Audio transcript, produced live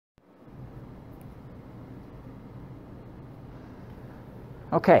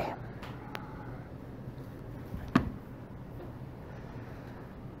Okay.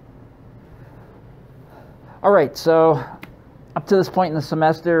 All right, so up to this point in the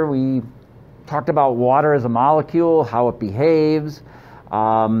semester, we talked about water as a molecule, how it behaves.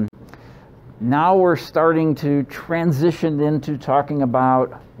 Now we're starting to transition into talking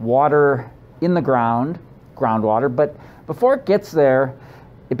about water in the ground, groundwater, but before it gets there,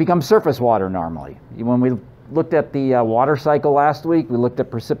 it becomes surface water normally. When we looked at the water cycle last week, we looked at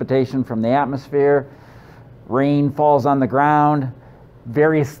precipitation from the atmosphere, rain falls on the ground,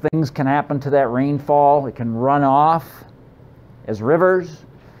 various things can happen to that rainfall. It can run off as rivers,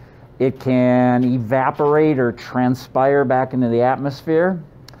 it can evaporate or transpire back into the atmosphere,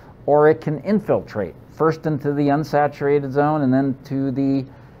 or it can infiltrate, first into the unsaturated zone and then to the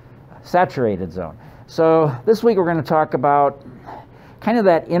saturated zone. So this week we're going to talk about kind of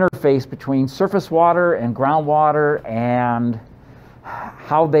that interface between surface water and groundwater and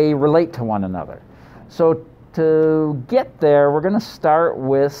how they relate to one another. So to get there, we're going to start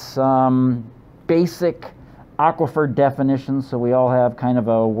with some basic aquifer definitions so we all have kind of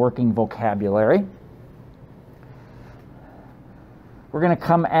a working vocabulary. We're going to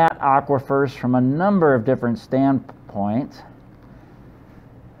come at aquifers from a number of different standpoints.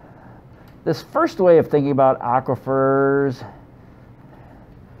 This first way of thinking about aquifers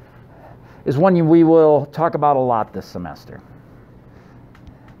is one we will talk about a lot this semester.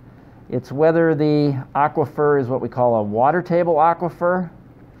 It's whether the aquifer is what we call a water table aquifer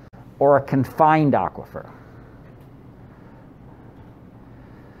or a confined aquifer.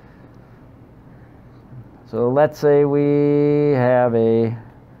 So let's say we have a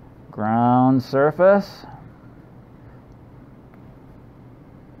ground surface.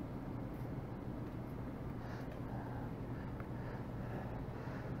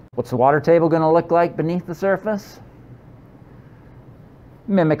 What's the water table going to look like beneath the surface?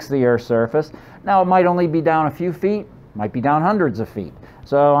 Mimics the Earth's surface. Now it might only be down a few feet, might be down hundreds of feet.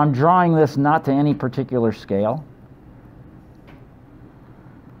 So I'm drawing this not to any particular scale.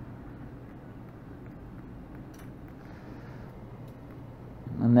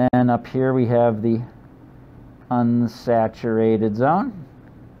 And then up here we have the unsaturated zone.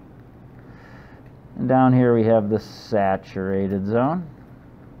 And down here we have the saturated zone.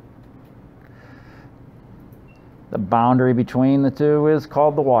 The boundary between the two is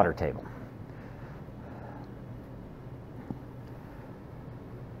called the water table.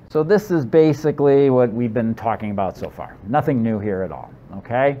 So this is basically what we've been talking about so far. Nothing new here at all,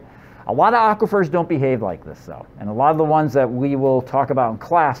 okay? A lot of aquifers don't behave like this though, and a lot of the ones that we will talk about in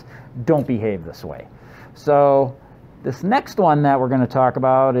class don't behave this way. So this next one that we're going to talk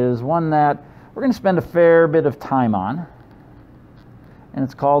about is one that we're going to spend a fair bit of time on, and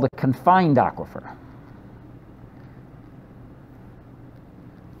it's called a confined aquifer.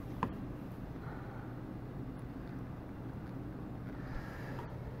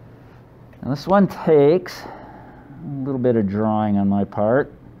 And this one takes a little bit of drawing on my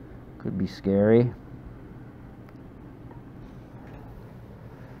part. Could be scary.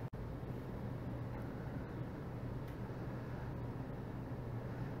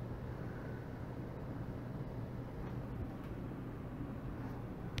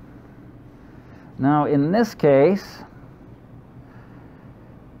 Now in this case,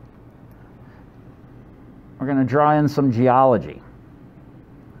 we're going to draw in some geology.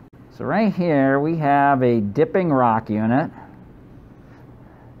 So right here we have a dipping rock unit.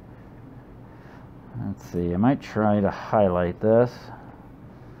 Let's see, I might try to highlight this.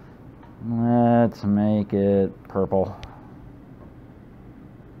 Let's make it purple.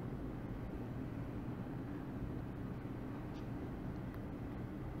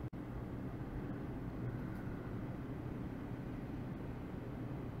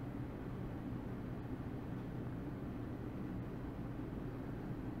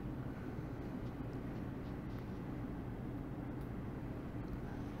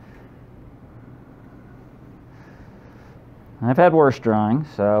 I've had worse drawings,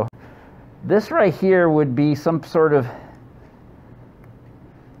 so this right here would be some sort of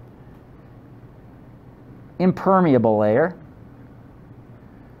impermeable layer.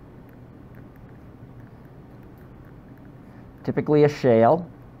 Typically a shale.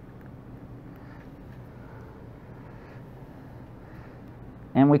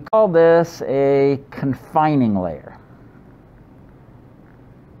 And we call this a confining layer.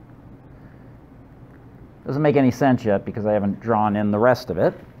 Doesn't make any sense yet because I haven't drawn in the rest of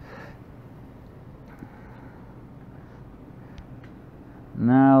it.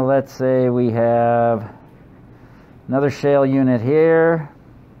 Now let's say we have another shale unit here.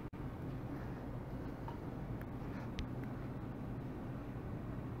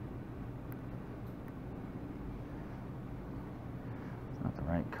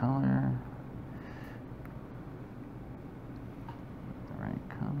 color. The right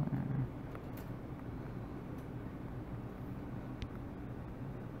color.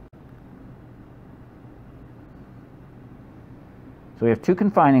 So we have two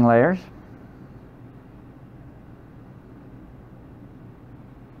confining layers.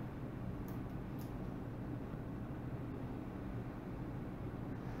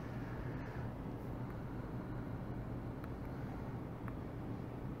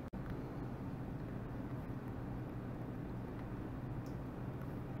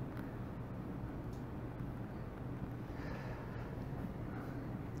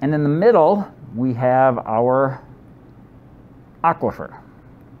 And in the middle, we have our aquifer,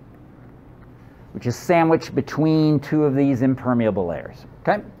 which is sandwiched between two of these impermeable layers.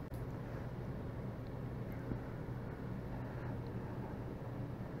 Okay?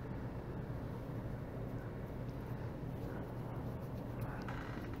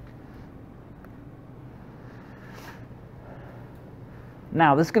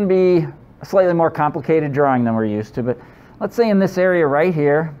 Now, this is going to be a slightly more complicated drawing than we're used to, but let's say in this area right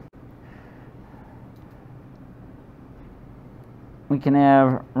here, we can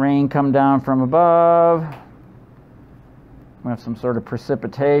have rain come down from above. We have some sort of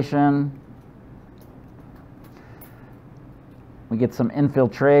precipitation. We get some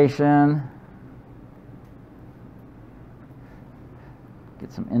infiltration.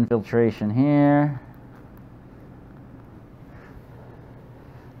 Get some infiltration here.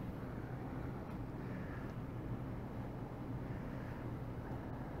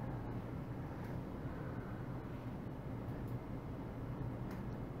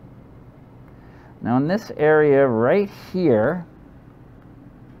 Now in this area right here,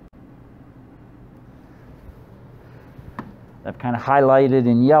 I've kind of highlighted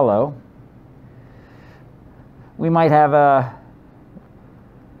in yellow, we might have a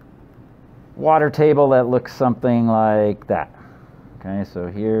water table that looks something like that. Okay, so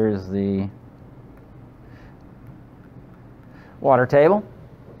here's the water table.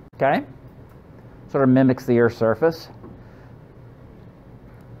 Okay, sort of mimics the Earth's surface.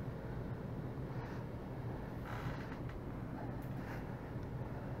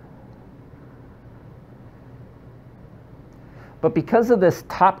 But because of this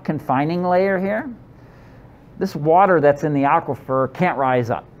top confining layer here, this water that's in the aquifer can't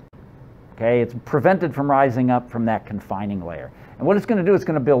rise up. Okay, it's prevented from rising up from that confining layer. And what it's going to do, it's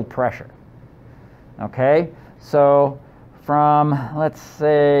going to build pressure. Okay, so from, let's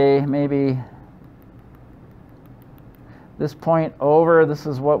say, maybe this point over, this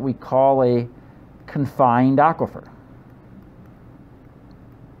is what we call a confined aquifer.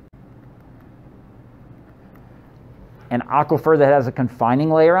 An aquifer that has a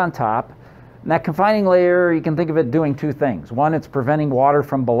confining layer on top. And that confining layer, you can think of it doing two things. One, it's preventing water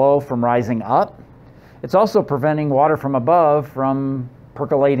from below from rising up. It's also preventing water from above from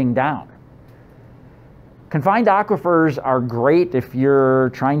percolating down. Confined aquifers are great if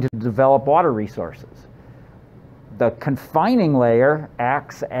you're trying to develop water resources. The confining layer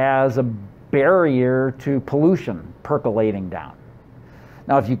acts as a barrier to pollution percolating down.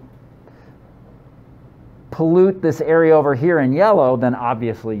 Now, if you pollute this area over here in yellow, then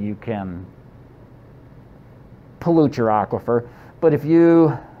obviously you can pollute your aquifer. But if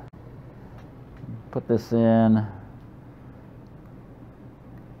you put this in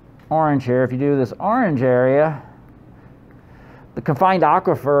orange here, if you do this orange area, the confined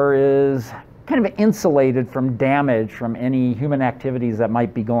aquifer is kind of insulated from damage from any human activities that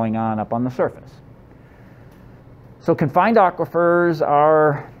might be going on up on the surface. So confined aquifers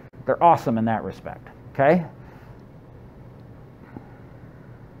they're awesome in that respect. Okay?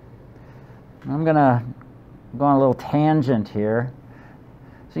 I'm going to go on a little tangent here.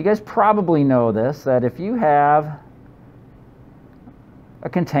 So you guys probably know this, that if you have a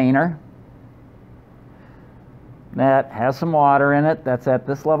container that has some water in it, that's at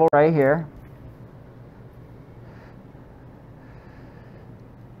this level right here,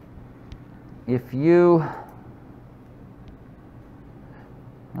 if you,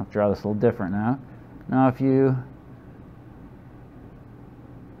 I'll draw this a little different now. Now if you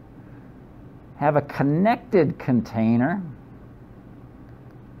have a connected container,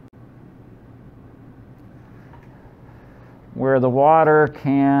 where the water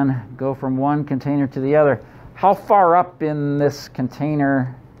can go from one container to the other, how far up in this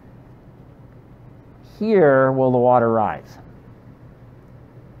container here will the water rise?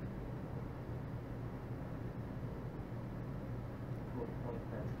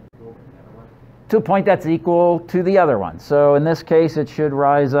 To a point that's equal to the other one. So in this case, it should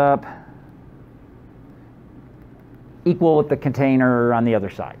rise up equal with the container on the other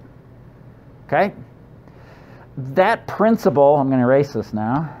side. Okay? That principle, I'm going to erase this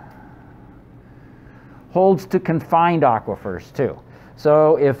now, holds to confined aquifers too.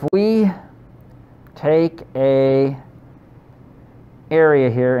 So if we take a area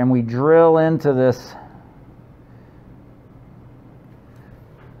here and we drill into this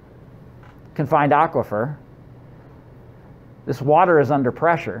confined aquifer, this water is under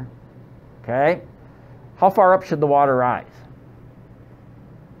pressure, okay? How far up should the water rise?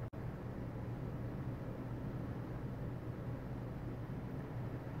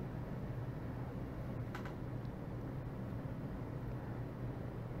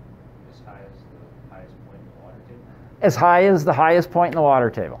 As high as the highest point in the water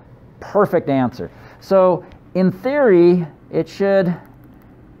table. Perfect answer. So in theory, it should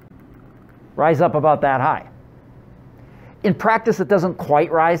rise up about that high. In practice, it doesn't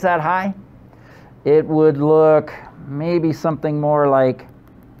quite rise that high. It would look maybe something more like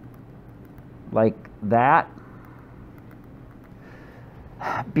that,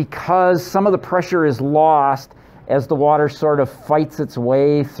 because some of the pressure is lost as the water sort of fights its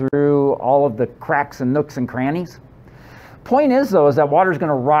way through all of the cracks and nooks and crannies. Point is, though, is that water is going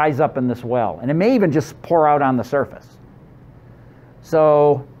to rise up in this well, and it may even just pour out on the surface.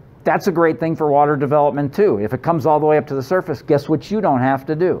 So that's a great thing for water development, too. If it comes all the way up to the surface, guess what you don't have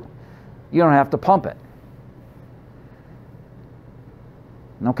to do? You don't have to pump it.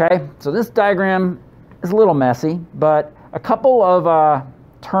 Okay, so this diagram is a little messy, but a couple of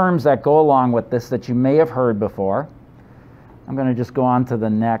terms that go along with this that you may have heard before. I'm going to just go on to the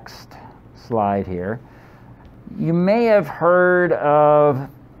next slide here. You may have heard of,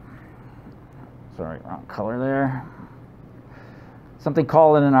 sorry, wrong color there, something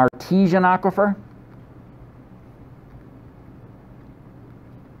called an artesian aquifer.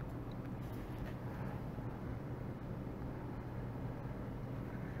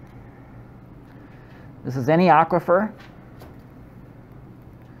 This is any aquifer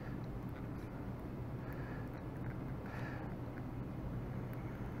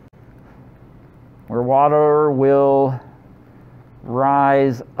where water will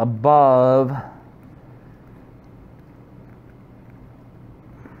rise above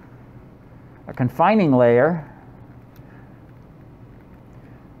a confining layer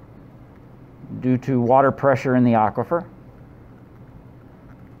due to water pressure in the aquifer.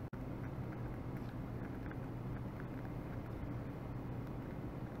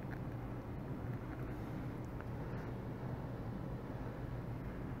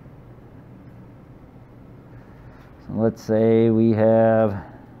 Let's say we have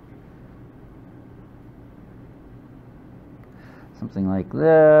something like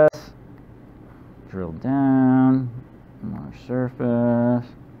this. Drill down on our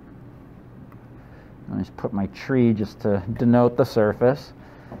surface. I just put my tree just to denote the surface.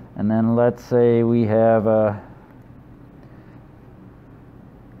 And then let's say we have a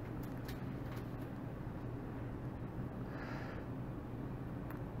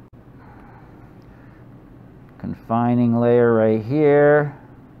confining layer right here.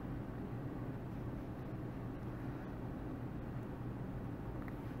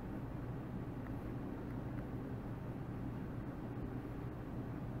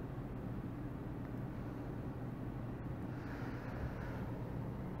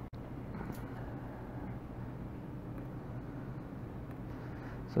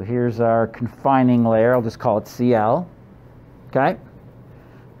 So here's our confining layer. I'll just call it CL. Okay?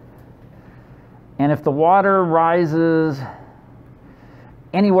 And if the water rises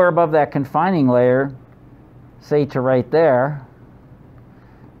anywhere above that confining layer, say to right there,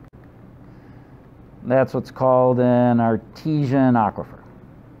 that's what's called an artesian aquifer.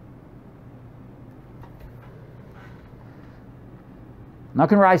 Now it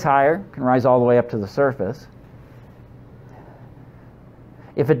can rise higher, can rise all the way up to the surface.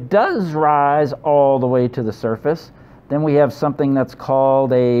 If it does rise all the way to the surface, then we have something that's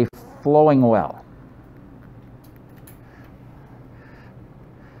called a flowing well.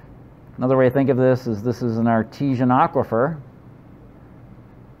 Another way to think of this is an artesian aquifer.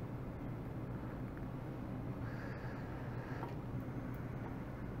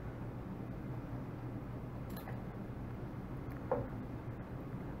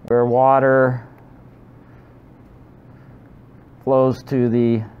 Where water flows to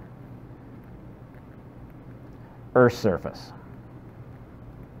the Earth's surface.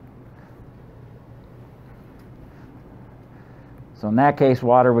 So in that case,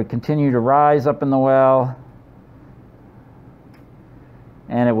 water would continue to rise up in the well,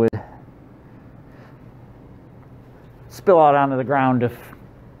 and it would spill out onto the ground if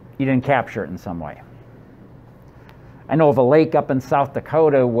you didn't capture it in some way. I know of a lake up in South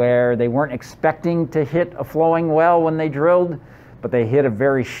Dakota where they weren't expecting to hit a flowing well when they drilled, but they hit a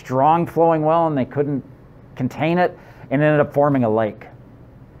very strong flowing well and they couldn't contain it and ended up forming a lake.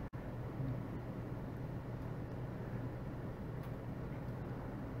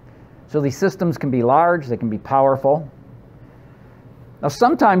 So these systems can be large, they can be powerful. Now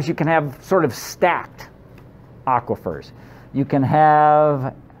sometimes you can have sort of stacked aquifers. You can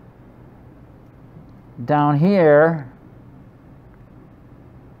have down here,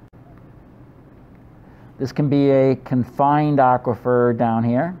 this can be a confined aquifer down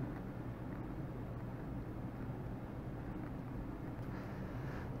here.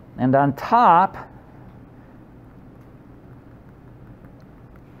 And on top,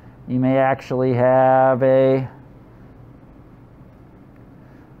 you may actually have a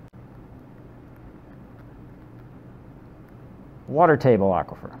water table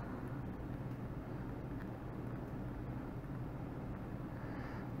aquifer.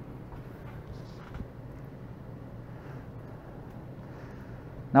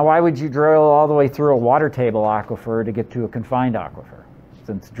 Now, why would you drill all the way through a water table aquifer to get to a confined aquifer,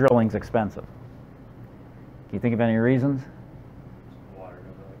 since drilling's expensive? Can you think of any reasons? Water.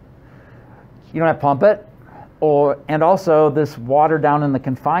 You don't have to pump it, and also this water down in the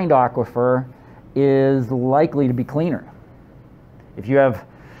confined aquifer is likely to be cleaner. If you have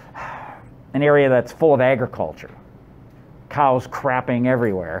an area that's full of agriculture, cows crapping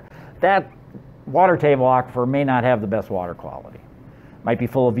everywhere, that water table aquifer may not have the best water quality. Might be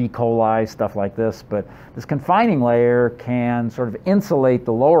full of E. coli, stuff like this, but this confining layer can sort of insulate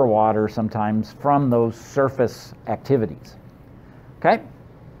the lower water sometimes from those surface activities. Okay?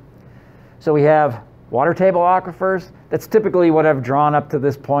 So we have water table aquifers. That's typically what I've drawn up to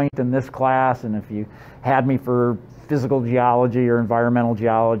this point in this class, and if you had me for physical geology or environmental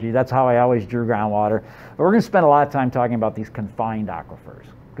geology, that's how I always drew groundwater. But we're going to spend a lot of time talking about these confined aquifers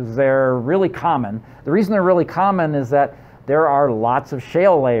because they're really common. The reason they're really common is that there are lots of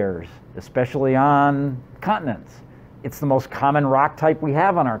shale layers, especially on continents. It's the most common rock type we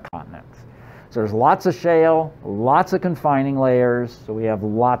have on our continents. So there's lots of shale, lots of confining layers, so we have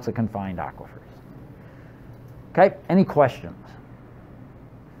lots of confined aquifers. Okay, any questions?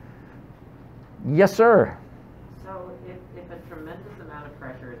 Yes, sir. So if a tremendous amount of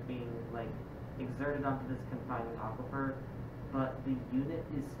pressure is being exerted onto this confining aquifer, but the unit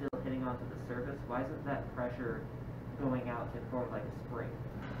is still hitting onto the surface, why isn't that pressure going out to form like a spring?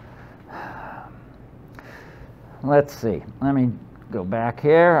 Let's see. Let me go back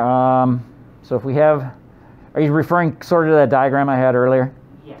here. So if we have, are you referring sort of to that diagram I had earlier?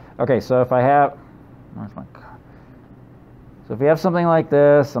 Yeah. Okay, so if I have, so if we have something like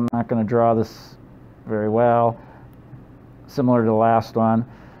this, I'm not going to draw this very well, similar to the last one.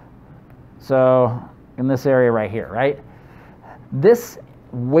 So in this area right here, right? This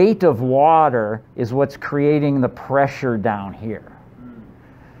weight of water is what's creating the pressure down here.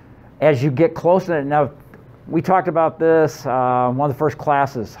 As you get closer, now we talked about this, one of the first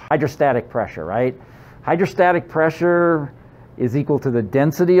classes, hydrostatic pressure, right? Hydrostatic pressure is equal to the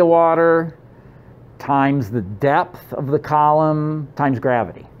density of water times the depth of the column times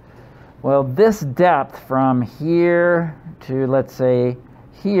gravity. Well, this depth from here to, let's say,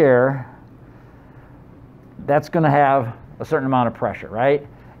 here, that's going to have a certain amount of pressure, right?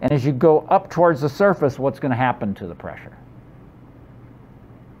 And as you go up towards the surface, what's going to happen to the pressure?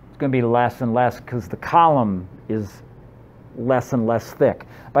 It's going to be less and less because the column is less and less thick.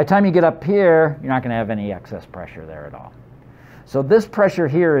 By the time you get up here, you're not going to have any excess pressure there at all. So this pressure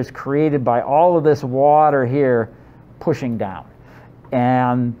here is created by all of this water here pushing down.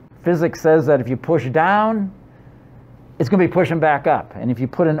 And physics says that if you push down, it's going to be pushing back up. And if you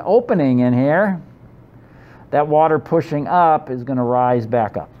put an opening in here, that water pushing up is going to rise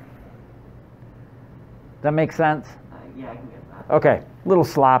back up. Does that make sense? Yeah, I can get that. Okay, a little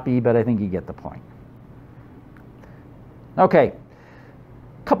sloppy, but I think you get the point. Okay,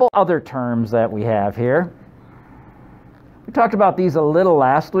 a couple other terms that we have here. We talked about these a little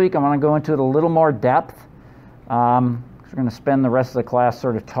last week. I want to go into it a little more depth. We're going to spend the rest of the class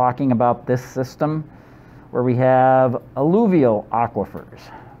sort of talking about this system where we have alluvial aquifers.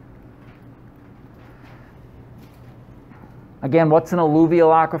 Again, what's an alluvial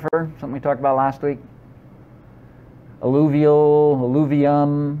aquifer? Something we talked about last week. Alluvial,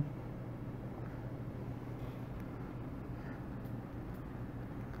 alluvium.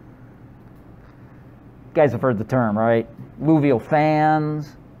 You guys have heard the term, right? Alluvial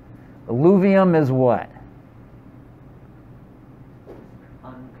fans. Alluvium is what?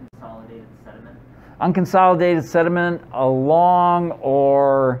 Unconsolidated sediment. Unconsolidated sediment along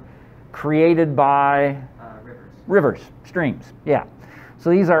or created by Rivers. Rivers, streams, yeah. So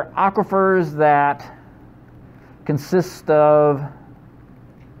these are aquifers that consist of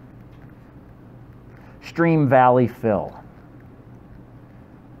stream valley fill.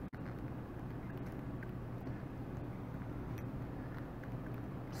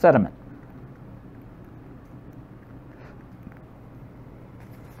 Sediment.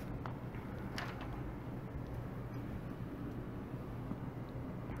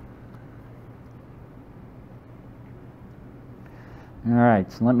 All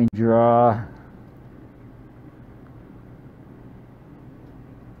right, so let me draw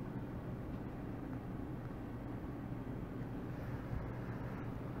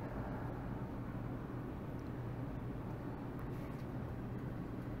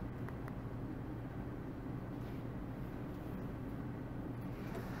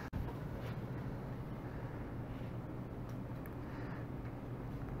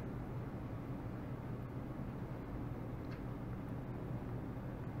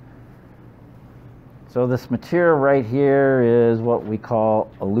so this material right here is what we call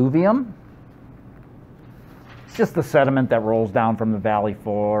alluvium. It's just the sediment that rolls down from the valley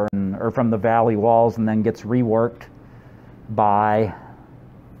floor or from the valley walls and then gets reworked by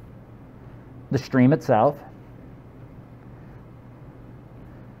the stream itself.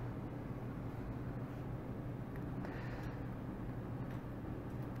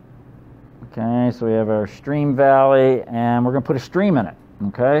 Okay, so we have our stream valley and we're going to put a stream in it,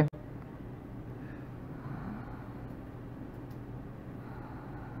 okay?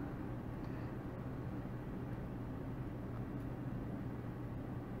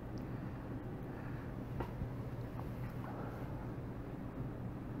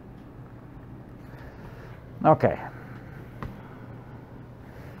 Okay,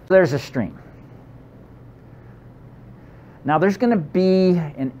 there's a stream. Now there's going to be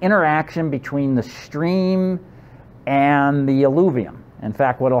an interaction between the stream and the alluvium. In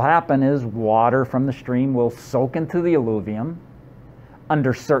fact, what will happen is water from the stream will soak into the alluvium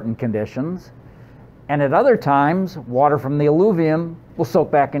under certain conditions, and at other times, water from the alluvium will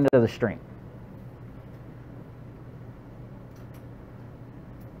soak back into the stream.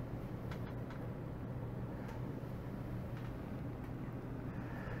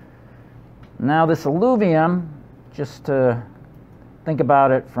 Now this alluvium, just to think about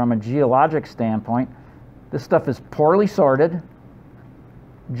it from a geologic standpoint, this stuff is poorly sorted,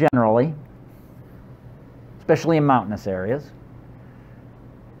 generally, especially in mountainous areas.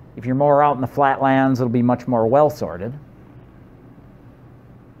 If you're more out in the flatlands, it'll be much more well sorted.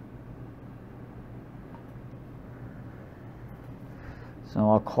 So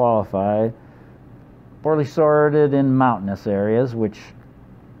I'll qualify poorly sorted in mountainous areas, which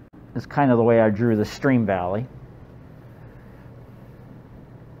is kind of the way I drew the stream valley.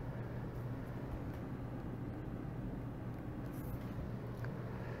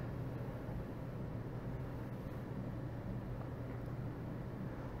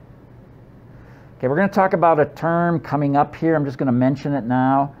 Okay, we're going to talk about a term coming up here. I'm just going to mention it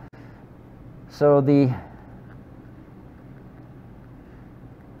now. So the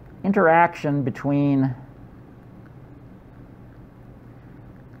interaction between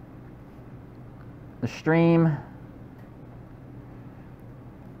the stream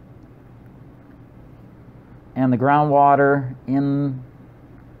and the groundwater in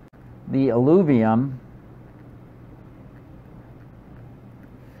the alluvium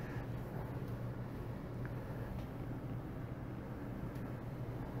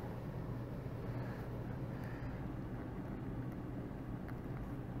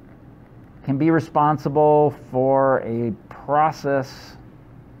can be responsible for a process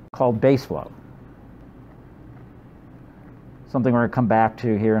called base flow. Something we're going to come back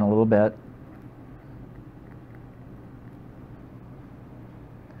to here in a little bit.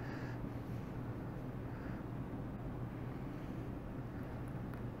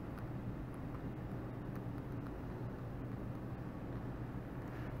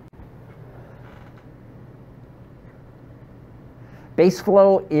 Base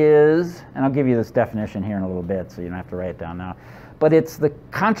flow is, and I'll give you this definition here in a little bit so you don't have to write it down now, but it's the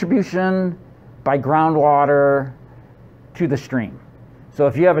contribution by groundwater to the stream. So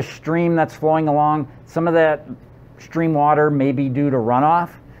if you have a stream that's flowing along, some of that stream water may be due to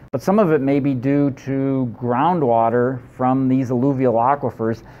runoff, but some of it may be due to groundwater from these alluvial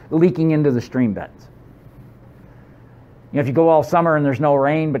aquifers leaking into the stream beds. You know, if you go all summer and there's no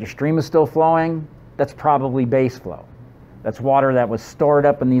rain, but your stream is still flowing, that's probably base flow. That's water that was stored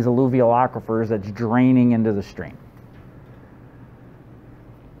up in these alluvial aquifers that's draining into the stream.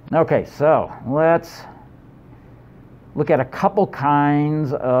 Okay, so let's look at a couple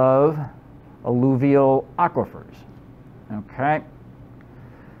kinds of alluvial aquifers. Okay,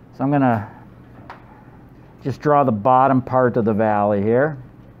 so I'm going to just draw the bottom part of the valley here.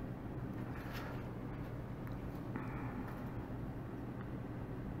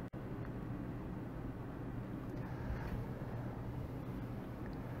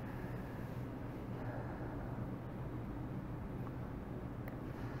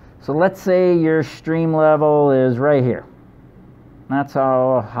 So let's say your stream level is right here. That's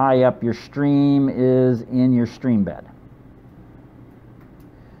how high up your stream is in your stream bed.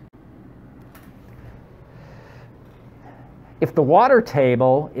 If the water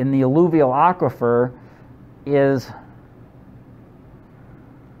table in the alluvial aquifer is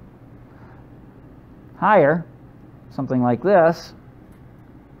higher, something like this,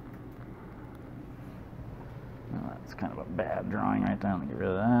 well, that's kind of a bad drawing right there. Let me get rid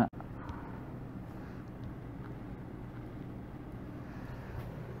of that.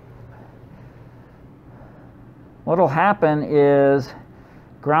 What'll happen is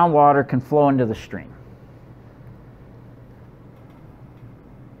groundwater can flow into the stream.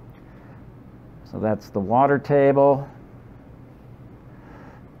 So that's the water table.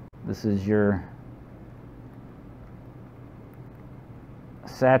 This is your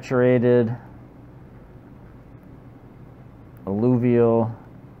saturated alluvial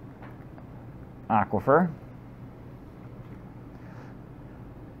aquifer.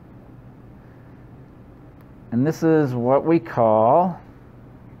 And this is what we call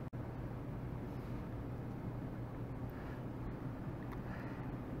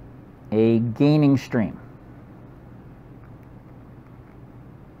a gaining stream.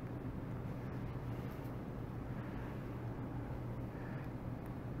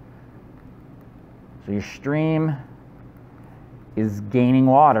 So your stream is gaining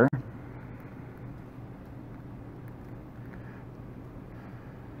water.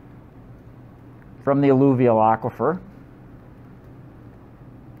 From the alluvial aquifer.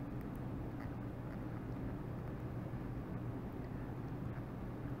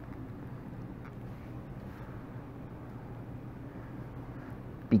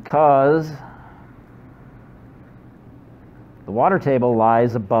 Because the water table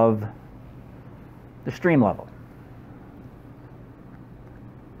lies above the stream level.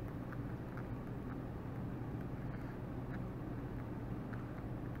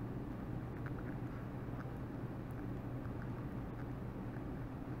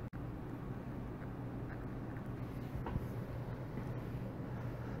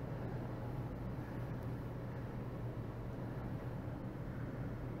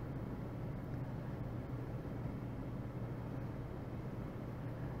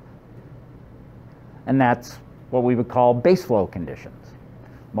 And that's what we would call base flow conditions.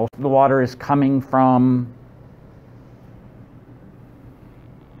 Most of the water is coming from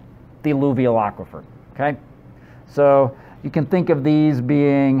the alluvial aquifer, okay? So you can think of these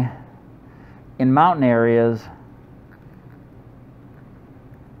being in mountain areas,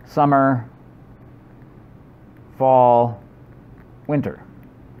 summer, fall, winter.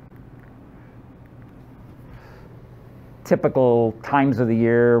 Typical times of the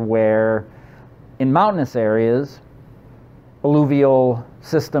year where in mountainous areas, alluvial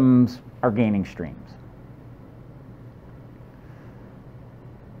systems are gaining streams.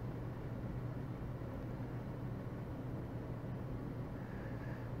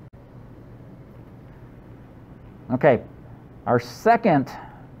 Okay, our second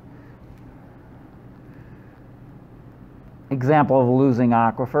example of a losing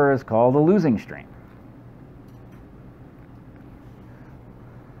aquifer is called a losing stream.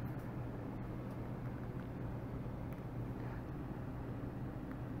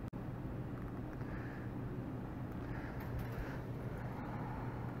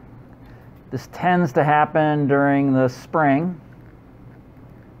 This tends to happen during the spring,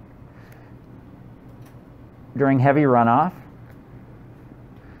 during heavy runoff.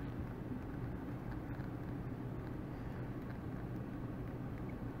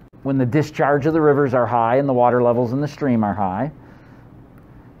 When the discharge of the rivers are high and the water levels in the stream are high.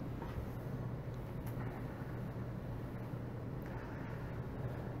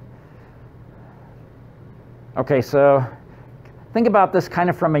 Okay, so think about this kind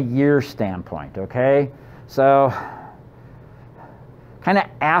of from a year standpoint, okay? So kind of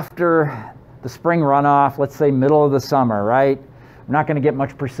after the spring runoff, let's say middle of the summer, right? We're not going to get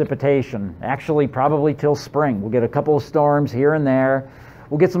much precipitation, actually probably till spring. We'll get a couple of storms here and there.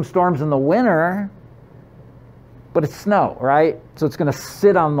 We'll get some storms in the winter, but it's snow, right? So it's going to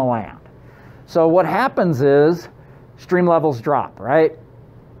sit on the land. So what happens is stream levels drop, right?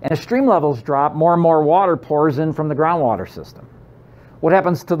 And as stream levels drop, more and more water pours in from the groundwater system. What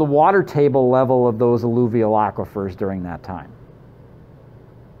happens to the water table level of those alluvial aquifers during that time?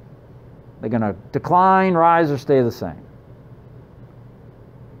 They're going to decline, rise, or stay the same.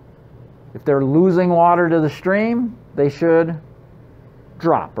 If they're losing water to the stream, they should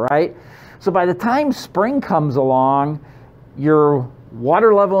drop, right? So by the time spring comes along, your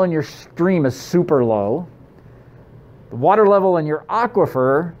water level in your stream is super low. The water level in your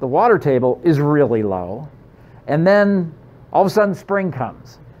aquifer, the water table, is really low. And then all of a sudden spring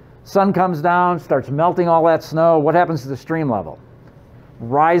comes. Sun comes down, starts melting all that snow. What happens to the stream level?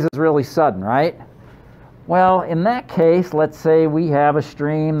 Rises really sudden, right? Well, in that case, let's say we have a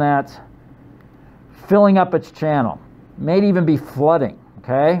stream that's filling up its channel. May even be flooding,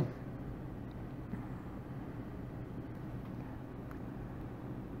 okay?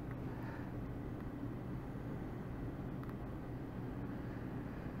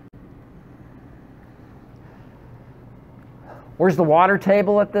 Where's the water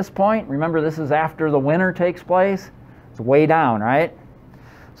table at this point? Remember, this is after the winter takes place. It's way down, right?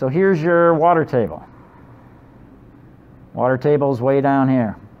 So here's your water table. Water table is way down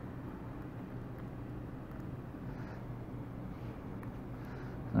here.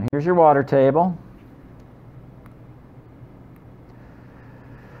 So here's your water table.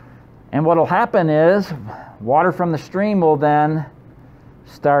 And what will happen is water from the stream will then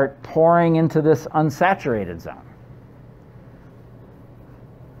start pouring into this unsaturated zone.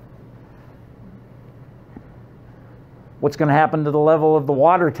 What's going to happen to the level of the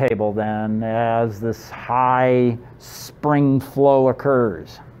water table then as this high spring flow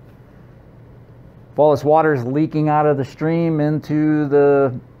occurs? If all this water is leaking out of the stream into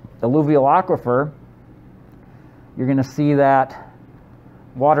the alluvial aquifer, you're going to see that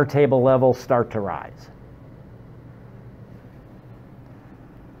water table level start to rise.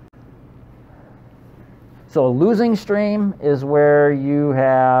 So a losing stream is where you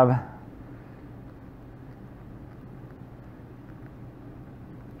have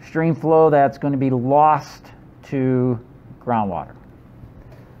stream flow that's going to be lost to groundwater,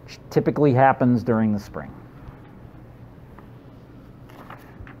 which typically happens during the spring.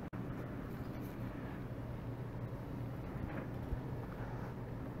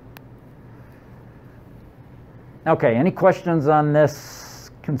 Okay, any questions on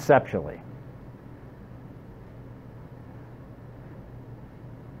this conceptually?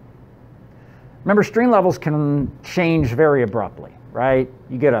 Remember, stream levels can change very abruptly, right?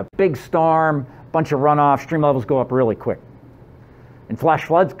 You get a big storm, bunch of runoff, stream levels go up really quick. In flash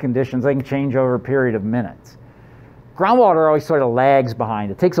flood conditions, they can change over a period of minutes. Groundwater always sort of lags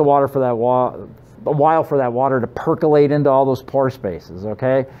behind. It takes a while for that water to percolate into all those pore spaces,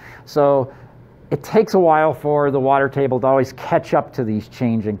 okay? So it takes a while for the water table to always catch up to these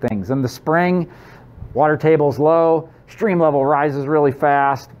changing things. In the spring, water table's low, stream level rises really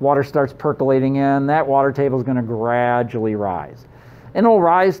fast, water starts percolating in, that water table is going to gradually rise. And it'll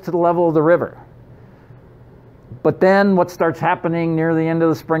rise to the level of the river. But then what starts happening near the end of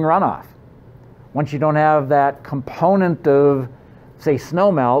the spring runoff? Once you don't have that component of, say,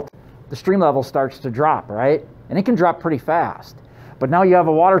 snow melt, the stream level starts to drop, right? And it can drop pretty fast. But now you have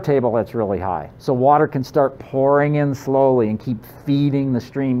a water table that's really high. So water can start pouring in slowly and keep feeding the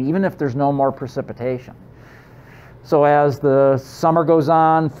stream, even if there's no more precipitation. So as the summer goes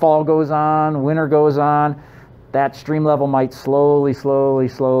on, fall goes on, winter goes on, that stream level might slowly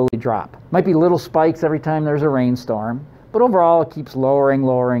drop. Might be little spikes every time there's a rainstorm, but overall it keeps lowering.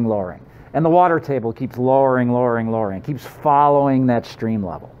 And the water table keeps lowering. It keeps following that stream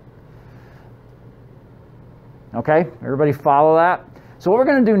level. Okay, everybody follow that? So what we're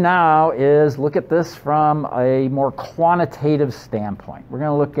going to do now is look at this from a more quantitative standpoint. We're going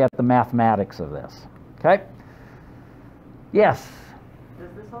to look at the mathematics of this. Okay? Yes? Does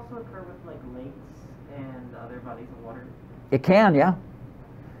this also occur with like lakes and other bodies of water? It can, yeah.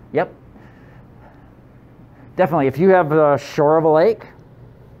 Yep. Definitely. If you have the shore of a lake,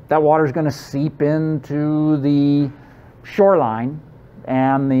 that water is going to seep into the shoreline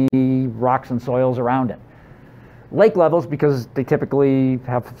and the rocks and soils around it. Lake levels, because they typically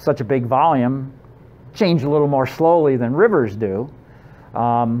have such a big volume, change a little more slowly than rivers do.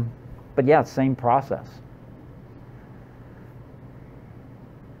 But yeah, same process.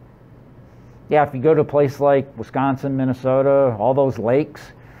 Yeah, if you go to a place like Wisconsin, Minnesota, all those lakes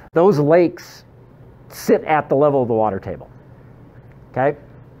sit at the level of the water table. Okay?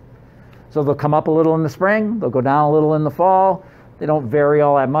 So they'll come up a little in the spring, they'll go down a little in the fall. They don't vary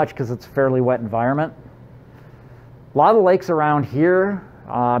all that much because it's a fairly wet environment. A lot of the lakes around here,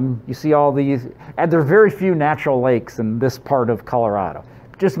 you see all these, and there are very few natural lakes in this part of Colorado.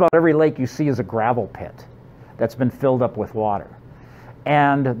 Just about every lake you see is a gravel pit that's been filled up with water.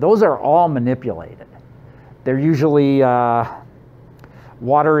 And those are all manipulated. They're usually,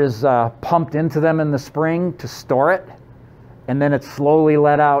 water is pumped into them in the spring to store it, and then it's slowly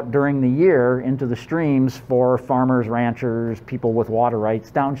let out during the year into the streams for farmers, ranchers, people with water rights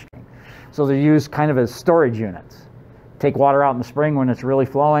downstream. So they're used kind of as storage units. Take water out in the spring when it's really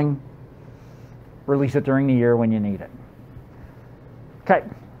flowing, release it during the year when you need it. Okay,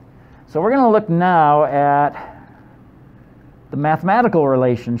 so we're going to look now at the mathematical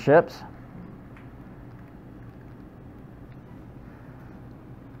relationships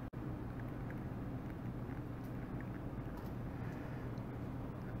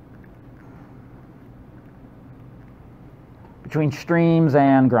between streams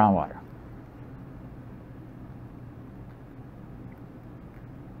and groundwater.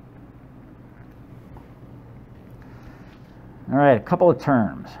 All right, a couple of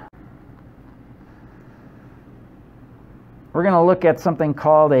terms. We're going to look at something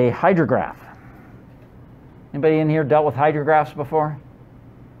called a hydrograph. Anybody in here dealt with hydrographs before?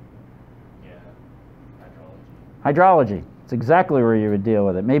 Yeah, hydrology. Hydrology. It's exactly where you would deal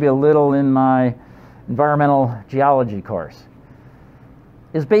with it. Maybe a little in my environmental geology course.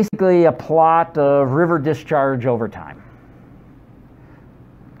 Is basically a plot of river discharge over time.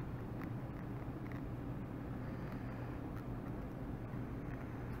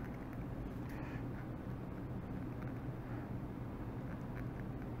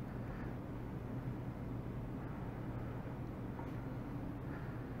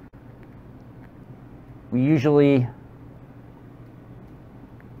 We usually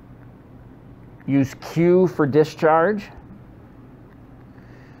use Q for discharge.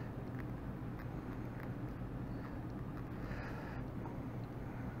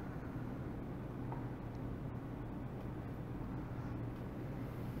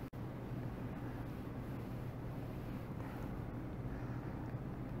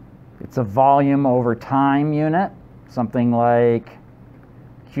 It's a volume over time unit, something like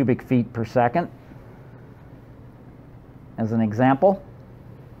cubic feet per second, as an example.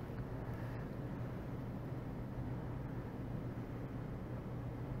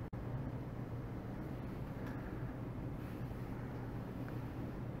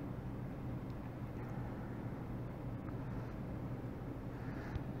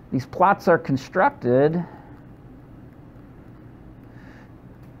 These plots are constructed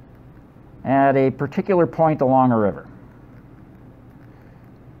at a particular point along a river.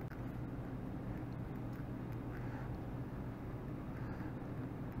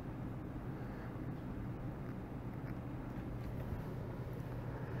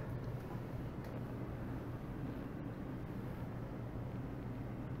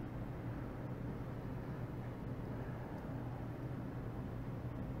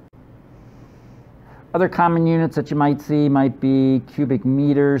 Other common units that you might see might be cubic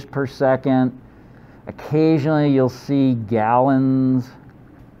meters per second. Occasionally you'll see gallons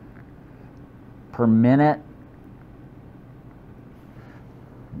per minute.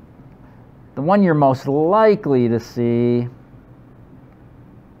 The one you're most likely to see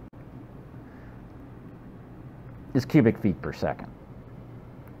is cubic feet per second.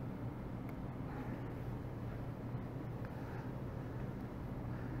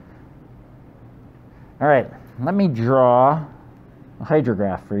 All right, let me draw a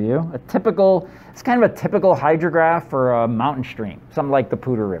hydrograph for you. It's kind of a typical hydrograph for a mountain stream, something like the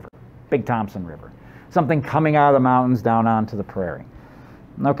Poudre River, Big Thompson River, something coming out of the mountains down onto the prairie.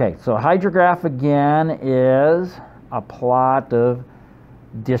 Okay, so a hydrograph again is a plot of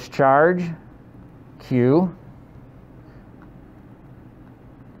discharge, Q,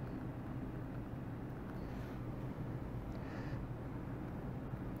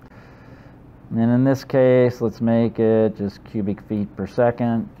 and in this case, let's make it just cubic feet per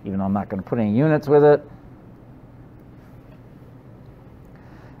second, even though I'm not going to put any units with it.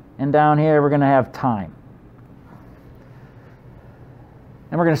 And down here, we're going to have time.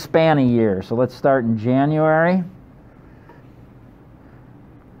 And we're going to span a year. So let's start in January.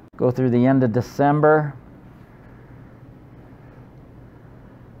 Go through the end of December.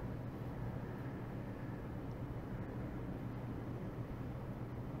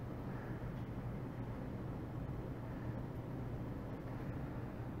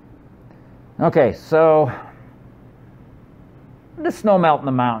 Okay, so the snow melt in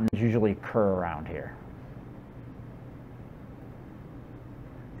the mountains usually occur around here.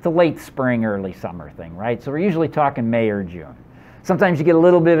 It's a late spring, early summer thing, right? So we're usually talking May or June. Sometimes you get a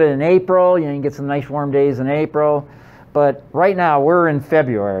little bit of it in April, you can get some nice warm days in April, but right now we're in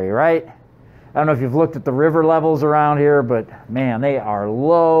February, right? I don't know if you've looked at the river levels around here, but man, they are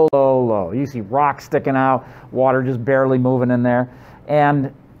low, low, low. You see rocks sticking out, water just barely moving in there.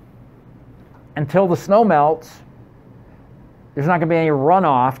 And until the snow melts, there's not going to be any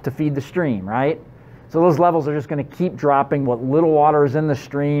runoff to feed the stream, right? So those levels are just going to keep dropping. What little water is in the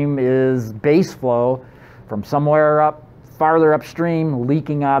stream is base flow from somewhere up, farther upstream,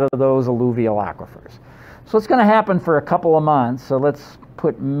 leaking out of those alluvial aquifers. So it's going to happen for a couple of months. So let's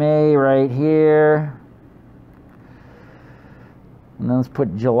put May right here. And then let's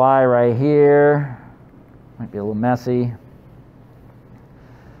put July right here. Might be a little messy.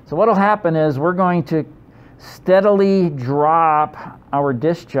 So what will happen is we're going to steadily drop our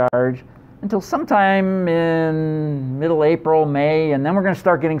discharge until sometime in middle April, May, and then we're going to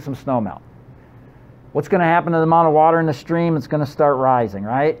start getting some snow melt. What's going to happen to the amount of water in the stream? It's going to start rising,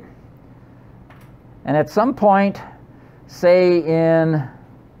 right? And at some point, say in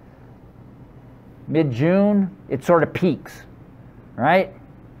mid-June, it sort of peaks, right?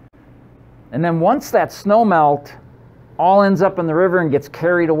 And then once that snow melt all ends up in the river and gets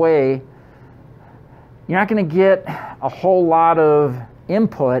carried away, you're not going to get a whole lot of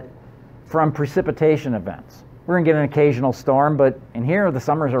input from precipitation events. We're going to get an occasional storm, but in here the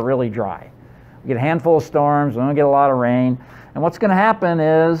summers are really dry. We get a handful of storms, we don't get a lot of rain, and what's going to happen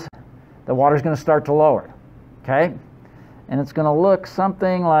is the water's going to start to lower, okay? And it's going to look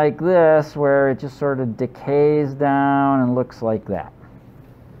something like this, where it just sort of decays down and looks like that,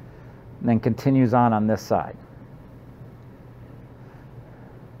 and then continues on this side.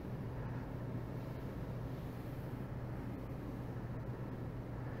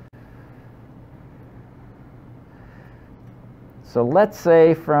 So let's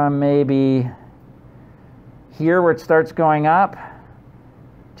say from maybe here where it starts going up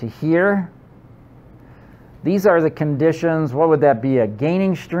to here, these are the conditions. What would that be, a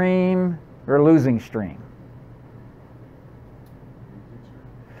gaining stream or a losing stream?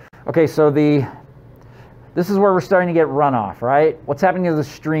 Okay, so this is where we're starting to get runoff, right? What's happening to the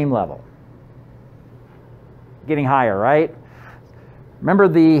stream level? Getting higher, right? Remember,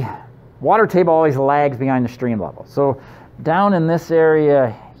 the water table always lags behind the stream level. So down in this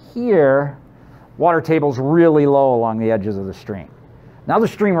area here, water table's really low along the edges of the stream. Now the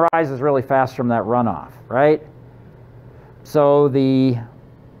stream rises really fast from that runoff, right? So the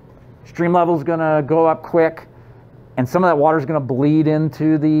stream level's going to go up quick, and some of that water's going to bleed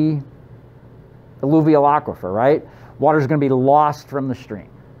into the alluvial aquifer, right? Water's going to be lost from the stream,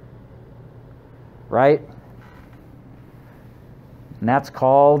 right? And that's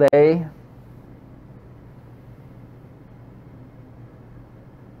called a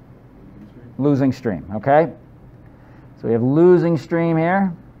losing stream, okay? So we have losing stream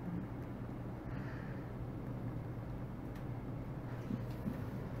here.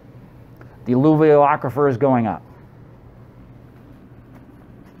 The alluvial aquifer is going up.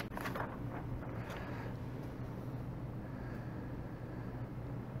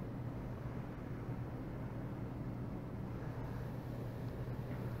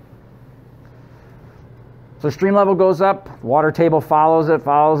 So stream level goes up, water table follows it,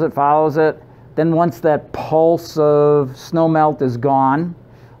 follows it, follows it. Then once that pulse of snow melt is gone,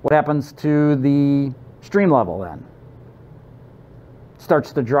 what happens to the stream level then? It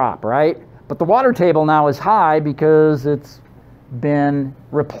starts to drop, right? But the water table now is high because it's been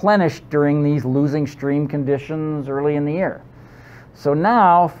replenished during these losing stream conditions early in the year. So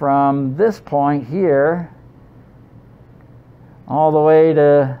now from this point here all the way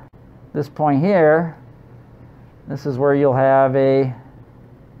to this point here, this is where you'll have a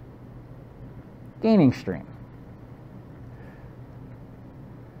gaining stream.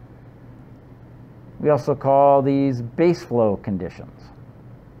 We also call these base flow conditions.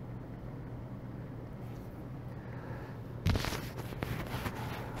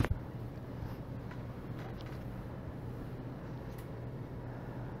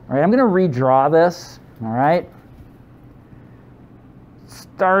 All right, I'm going to redraw this, all right?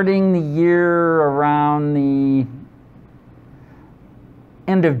 Starting the year around the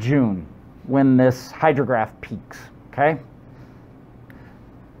end of June, when this hydrograph peaks, okay?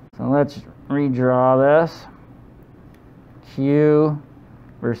 So let's redraw this. Q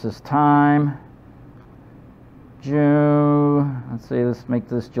versus time. June, let's say let's make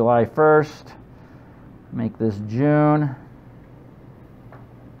this July 1st. Make this June.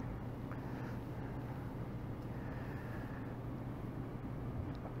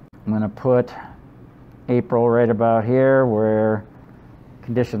 I'm going to put April right about here where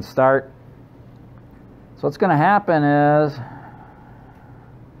conditions start. So what's going to happen is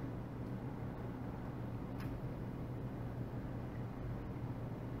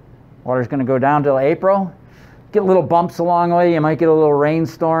water's going to go down till April. Get little bumps along the way. You might get a little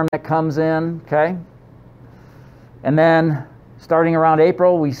rainstorm that comes in, okay? And then starting around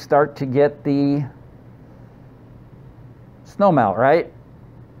April, we start to get the snow melt, right?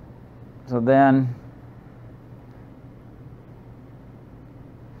 So then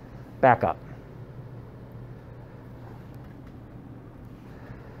back up.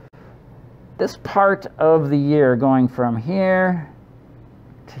 This part of the year going from here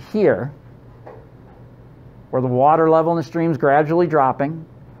to here, where the water level in the stream is gradually dropping,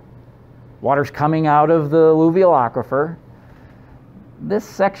 water's coming out of the alluvial aquifer. This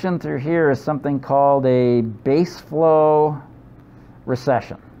section through here is something called a base flow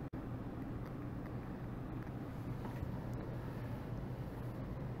recession.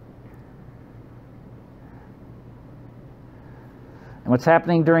 And what's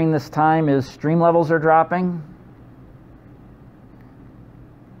happening during this time is stream levels are dropping.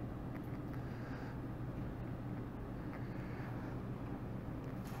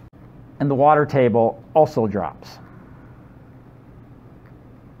 And the water table also drops.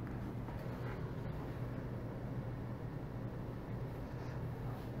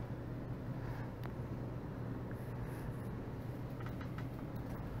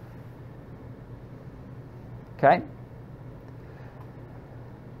 Okay?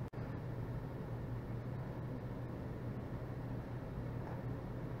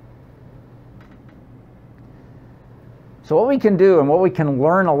 So what we can do and what we can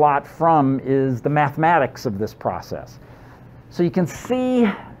learn a lot from is the mathematics of this process. So you can see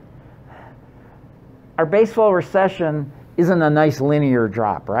our base flow recession isn't a nice linear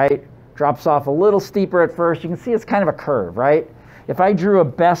drop, right? Drops off a little steeper at first. You can see it's kind of a curve, right? If I drew a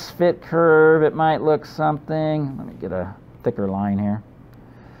best fit curve, it might look something, let me get a thicker line here.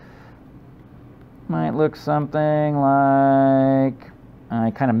 Might look something like,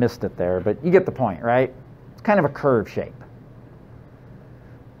 I kind of missed it there, but you get the point, right? It's kind of a curve shape.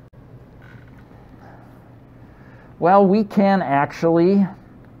 Well, we can actually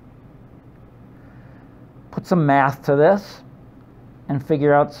put some math to this and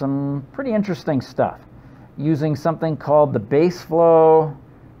figure out some pretty interesting stuff using something called the base flow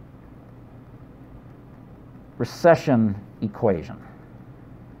recession equation.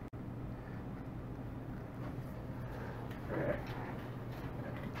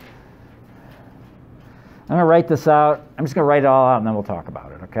 I'm going to write this out. I'm just going to write it all out and then we'll talk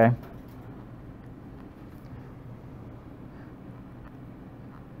about it, okay?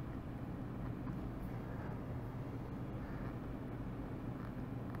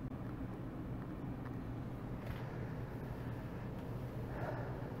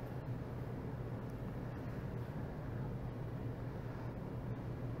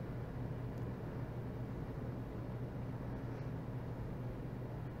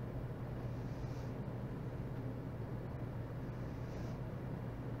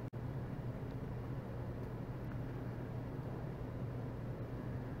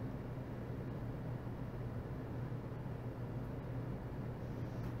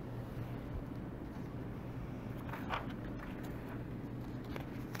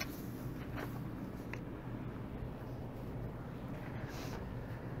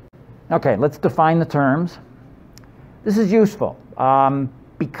 Okay, let's define the terms. This is useful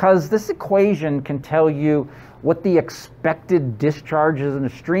because this equation can tell you what the expected discharges in a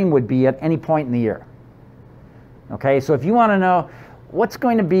stream would be at any point in the year. Okay, so if you want to know what's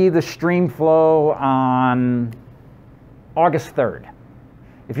going to be the stream flow on August 3rd,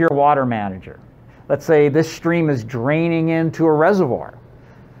 if you're a water manager, let's say this stream is draining into a reservoir,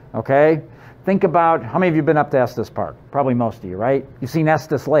 okay? Think about, how many of you have been up to Estes Park? Probably most of you, right? You've seen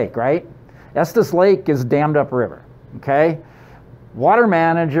Estes Lake, right? Estes Lake is a dammed up river, okay? Water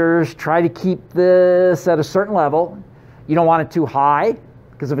managers try to keep this at a certain level. You don't want it too high,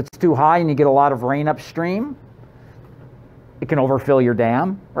 because if it's too high and you get a lot of rain upstream, it can overfill your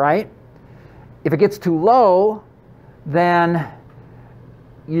dam, right? If it gets too low, then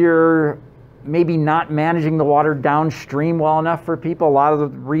you're maybe not managing the water downstream well enough for people. A lot of the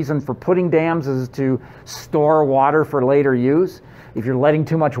reason for putting dams is to store water for later use. If you're letting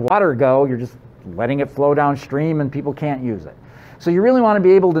too much water go, you're just letting it flow downstream and people can't use it. So you really want to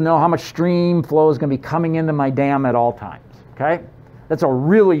be able to know how much stream flow is going to be coming into my dam at all times, okay? That's a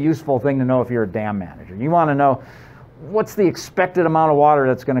really useful thing to know if you're a dam manager. You want to know what's the expected amount of water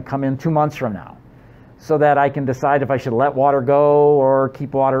that's going to come in 2 months from now, so that I can decide if I should let water go or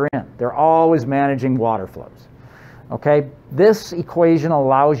keep water in. They're always managing water flows. Okay, this equation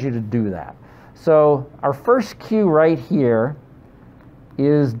allows you to do that. So our first Q right here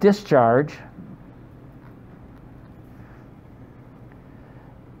is discharge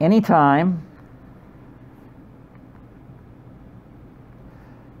anytime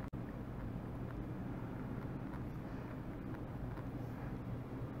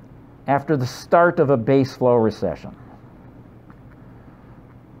after the start of a base flow recession.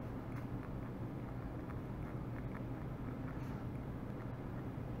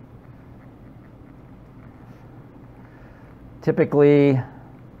 Typically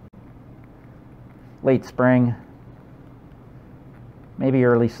late spring, maybe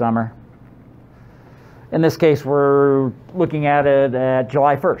early summer. In this case, we're looking at it at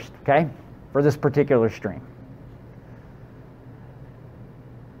July 1st, okay, for this particular stream.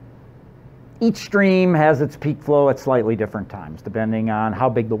 Each stream has its peak flow at slightly different times, depending on how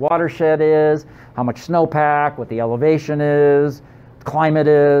big the watershed is, how much snowpack, what the elevation is, climate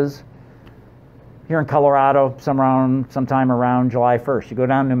is. Here in Colorado, sometime around July 1st. You go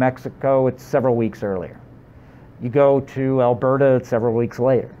down to New Mexico, it's several weeks earlier. You go to Alberta, it's several weeks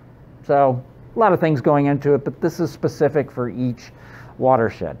later. So a lot of things going into it, but this is specific for each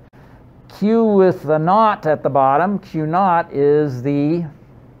watershed. Q with the naught at the bottom, Q naught is the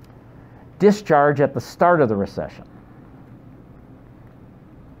discharge at the start of the recession.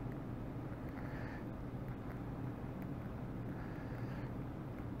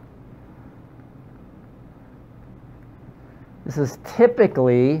 This is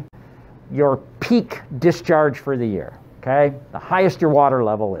typically your peak discharge for the year, okay? The highest your water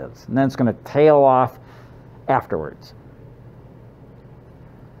level is, and then it's going to tail off afterwards.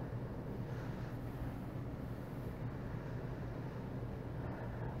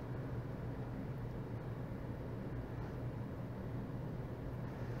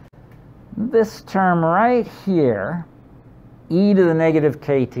 This term right here, e to the negative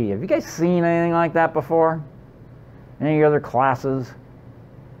kt. Have you guys seen anything like that before? Any other classes?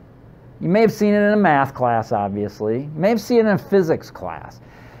 You may have seen it in a math class, obviously. You may have seen it in a physics class.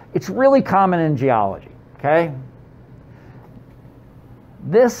 It's really common in geology, okay?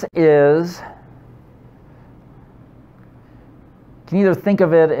 This is, you can either think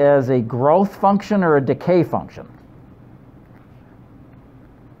of it as a growth function or a decay function.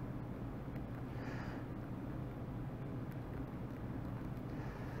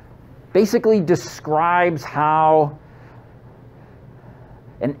 Basically describes how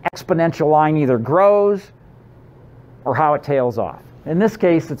an exponential line either grows or how it tails off. In this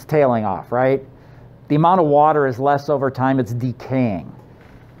case, it's tailing off, right? The amount of water is less over time, it's decaying.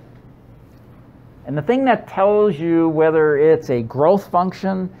 And the thing that tells you whether it's a growth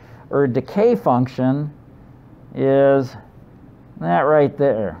function or a decay function is that right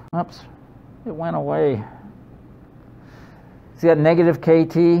there. Oops, it went away. See that negative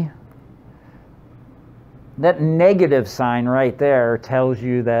KT? That negative sign right there tells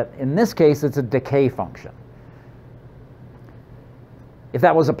you that in this case it's a decay function. If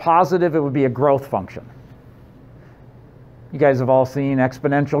that was a positive, it would be a growth function. You guys have all seen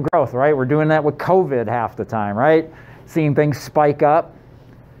exponential growth, right? We're doing that with COVID half the time, right? Seeing things spike up.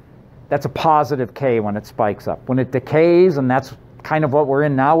 That's a positive K when it spikes up. When it decays, and that's kind of what we're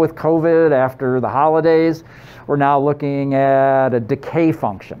in now with COVID after the holidays, we're now looking at a decay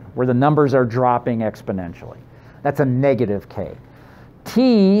function where the numbers are dropping exponentially. That's a negative K.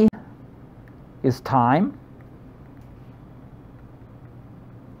 T is time.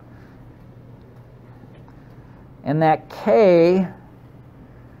 And that K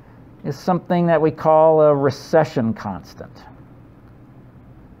is something that we call a recession constant.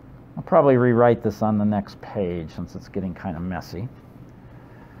 I'll probably rewrite this on the next page since it's getting kind of messy.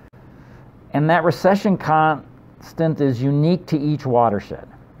 And that recession constant is unique to each watershed.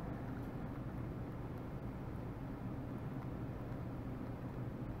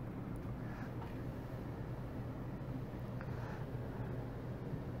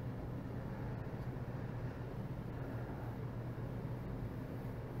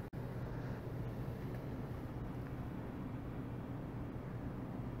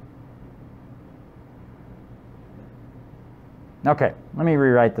 Okay, let me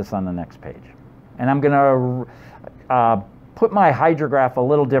rewrite this on the next page. And I'm going to put my hydrograph a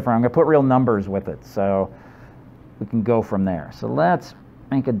little different. I'm going to put real numbers with it so we can go from there. So let's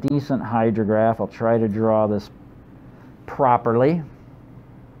make a decent hydrograph. I'll try to draw this properly.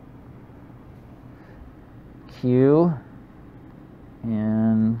 Q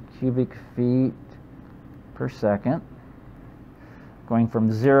in cubic feet per second, going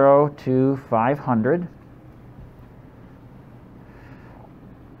from 0 to 500.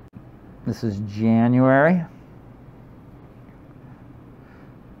 This is January,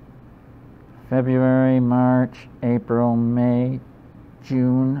 February, March, April, May,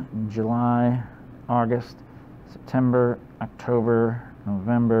 June, July, August, September, October,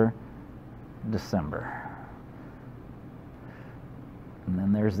 November, December. And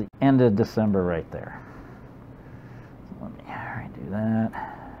then there's the end of December right there. So let me redo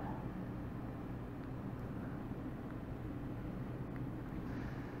that.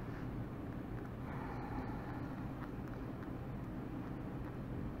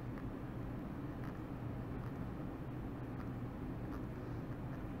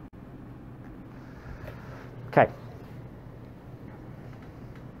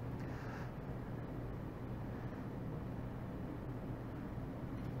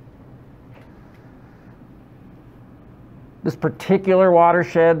 This particular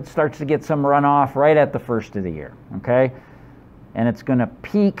watershed starts to get some runoff right at the first of the year, okay? And it's going to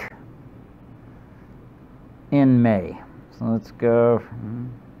peak in May. So let's go.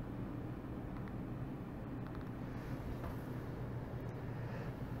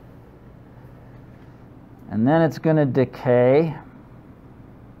 And then it's going to decay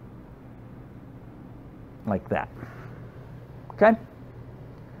like that. Okay?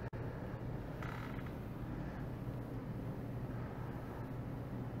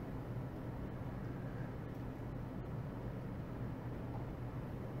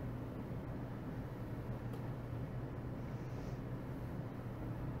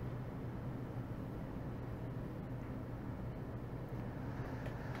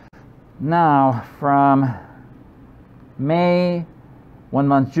 Now, from May, 1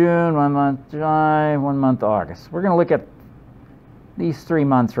 month June, 1 month July, 1 month August. We're going to look at these 3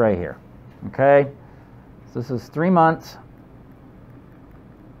 months right here. Okay? So this is 3 months.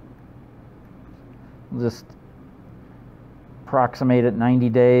 We'll just approximate it 90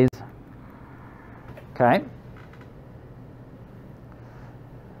 days. Okay?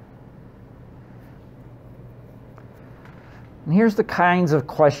 And here's the kinds of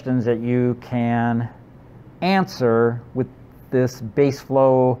questions that you can answer with this base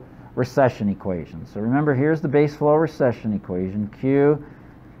flow recession equation. So remember, here's the base flow recession equation. Q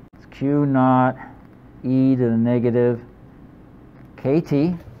is Q naught e to the negative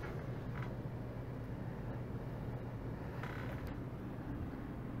KT.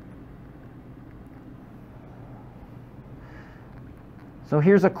 So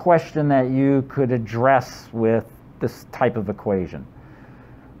here's a question that you could address with this type of equation.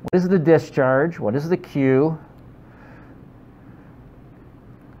 What is the discharge? What is the Q?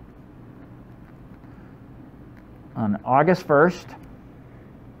 On August 1st,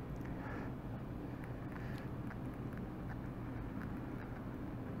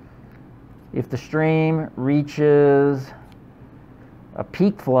 if the stream reaches a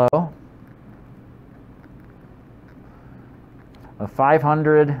peak flow of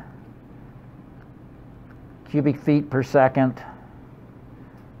 500 cubic feet per second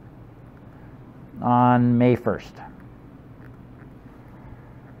on May 1st.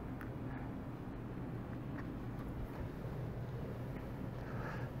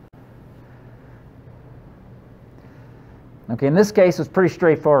 Okay, in this case, it's pretty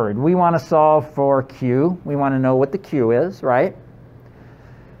straightforward. We want to solve for Q. We want to know what the Q is, right?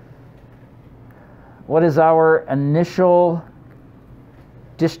 What is our initial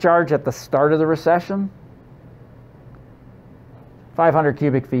discharge at the start of the recession? 500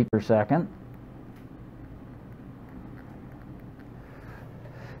 cubic feet per second.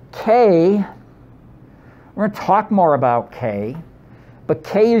 K, we're going to talk more about K, but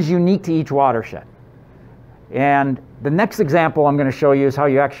K is unique to each watershed. And the next example I'm going to show you is how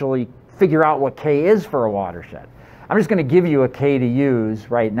you actually figure out what K is for a watershed. I'm just going to give you a K to use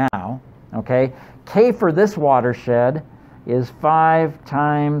right now, okay? K for this watershed is 5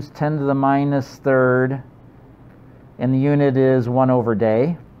 times 10 to the minus third, and the unit is 1 over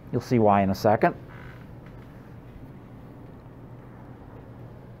day. You'll see why in a second.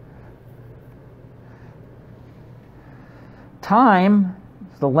 Time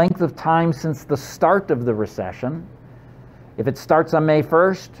is the length of time since the start of the recession. If it starts on May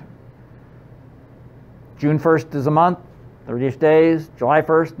 1st, June 1st is a month, 30 days, July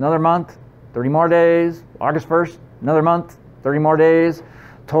 1st, another month, 30 more days, August 1st, another month, 30 more days,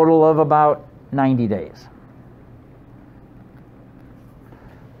 total of about 90 days.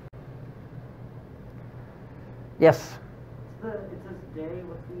 Yes? It says day,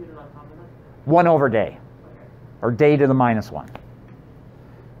 what's the unit on top of that? 1 over day, Okay. or day to the minus 1.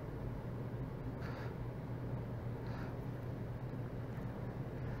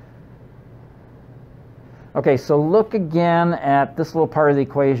 Okay, so look again at this little part of the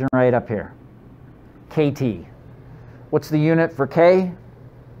equation right up here. KT. What's the unit for K?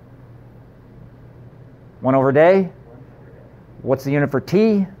 1 over day. What's the unit for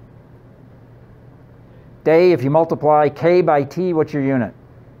T? Day. If you multiply K by T, what's your unit?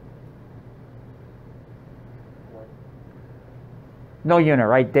 No unit,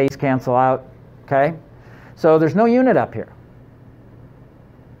 right? Days cancel out. Okay? So there's no unit up here.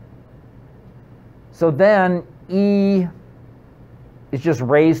 So then E is just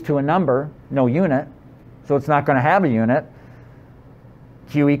raised to a number, no unit, so it's not going to have a unit.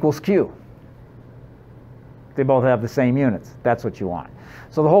 Q equals Q. They both have the same units. That's what you want.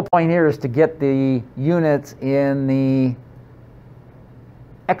 So the whole point here is to get the units in the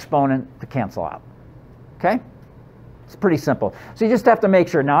exponent to cancel out. Okay? It's pretty simple. So you just have to make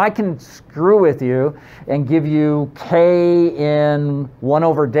sure. Now I can screw with you and give you K in 1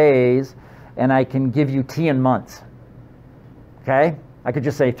 over days, and I can give you T in months. Okay? I could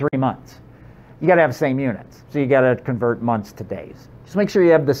just say 3 months. You got to have the same units. So you got to convert months to days. Just make sure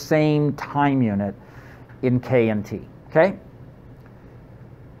you have the same time unit in K and T. Okay?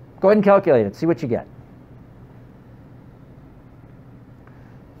 Go ahead and calculate it. See what you get.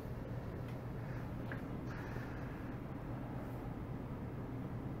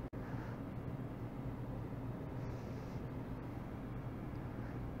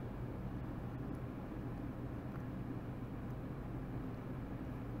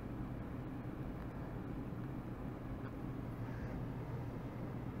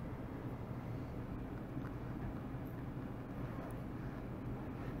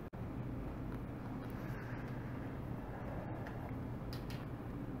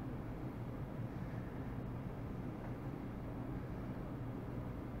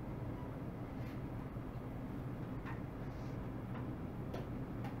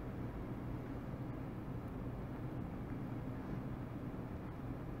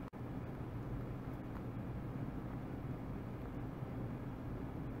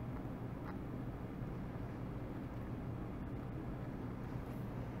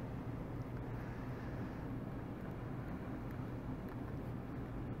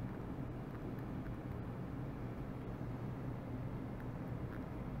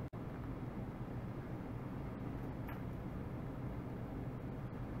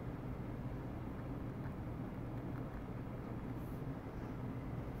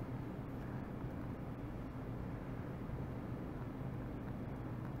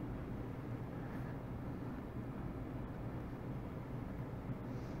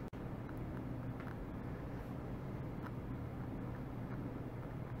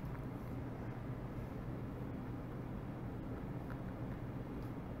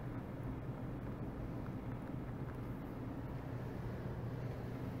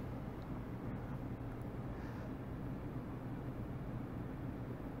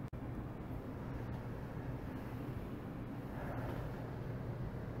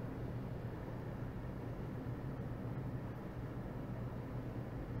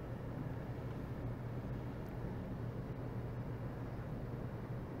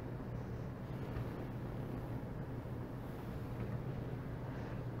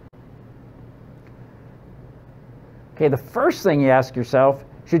 Okay, the first thing you ask yourself,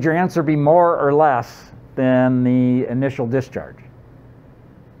 should your answer be more or less than the initial discharge?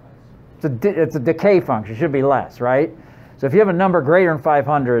 It's a decay function. It should be less, right? So if you have a number greater than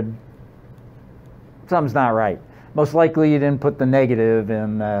 500, something's not right. Most likely you didn't put the negative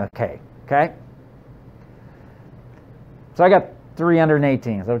in K, okay? So I got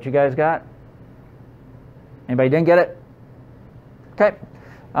 318. Is that what you guys got? Anybody didn't get it? Okay.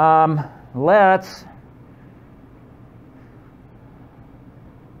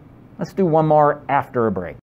 Let's do one more after a break.